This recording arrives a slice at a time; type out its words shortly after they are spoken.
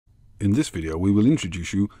In this video we will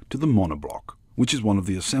introduce you to the monoblock, which is one of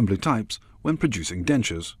the assembly types when producing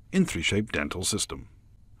dentures in 3Shape dental system.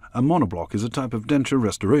 A monoblock is a type of denture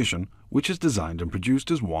restoration which is designed and produced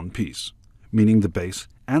as one piece, meaning the base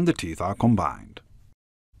and the teeth are combined.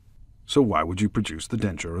 So why would you produce the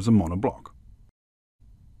denture as a monoblock?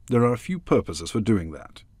 There are a few purposes for doing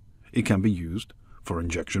that. It can be used for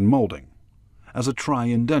injection molding, as a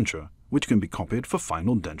tri-indenture which can be copied for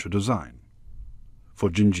final denture design, for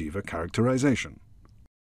gingiva characterization,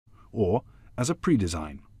 or as a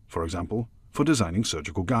pre-design, for example, for designing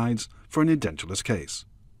surgical guides for an edentulous case,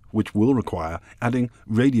 which will require adding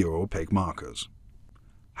radio-opaque markers.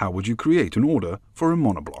 How would you create an order for a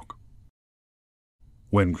monoblock?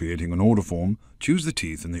 When creating an order form, choose the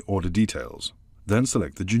teeth in the order details, then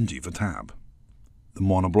select the gingiva tab. The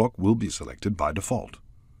monoblock will be selected by default.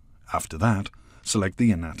 After that, select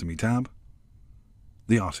the anatomy tab.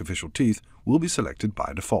 The artificial teeth will be selected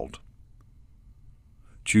by default.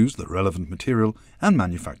 Choose the relevant material and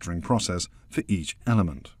manufacturing process for each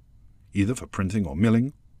element, either for printing or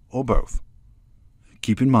milling, or both.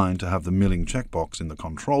 Keep in mind to have the milling checkbox in the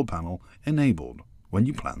control panel enabled when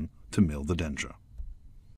you plan to mill the denture.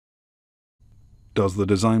 Does the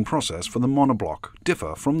design process for the monoblock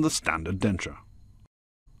differ from the standard denture?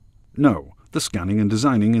 No, the scanning and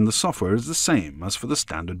designing in the software is the same as for the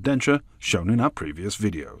standard denture shown in our previous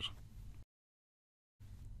videos.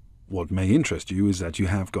 What may interest you is that you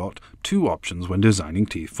have got two options when designing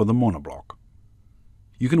teeth for the monoblock.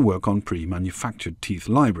 You can work on pre-manufactured teeth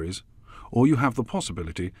libraries, or you have the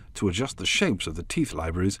possibility to adjust the shapes of the teeth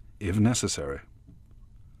libraries if necessary.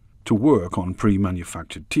 To work on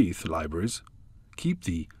pre-manufactured teeth libraries, keep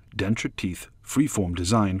the Denture Teeth Freeform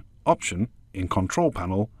Design option in Control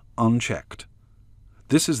Panel unchecked.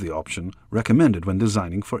 This is the option recommended when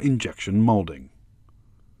designing for injection molding.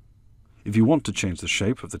 If you want to change the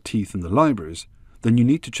shape of the teeth in the libraries, then you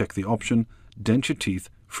need to check the option Denture Teeth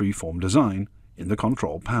Freeform Design in the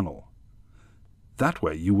Control Panel. That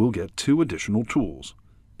way you will get two additional tools,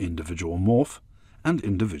 Individual Morph and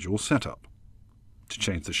Individual Setup, to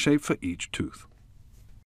change the shape for each tooth.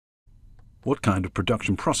 What kind of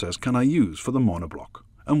production process can I use for the monoblock,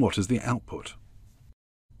 and what is the output?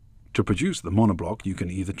 To produce the monoblock, you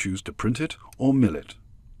can either choose to print it or mill it.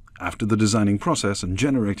 After the designing process and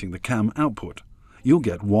generating the CAM output, you'll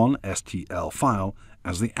get one STL file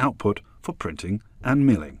as the output for printing and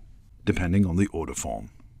milling, depending on the order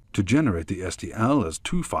form. To generate the STL as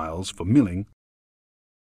two files for milling,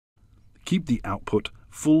 keep the output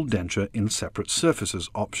Full Denture in Separate Surfaces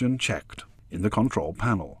option checked in the control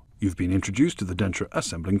panel. You've been introduced to the denture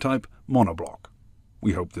assembling type monoblock.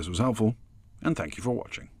 We hope this was helpful, and thank you for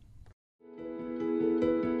watching.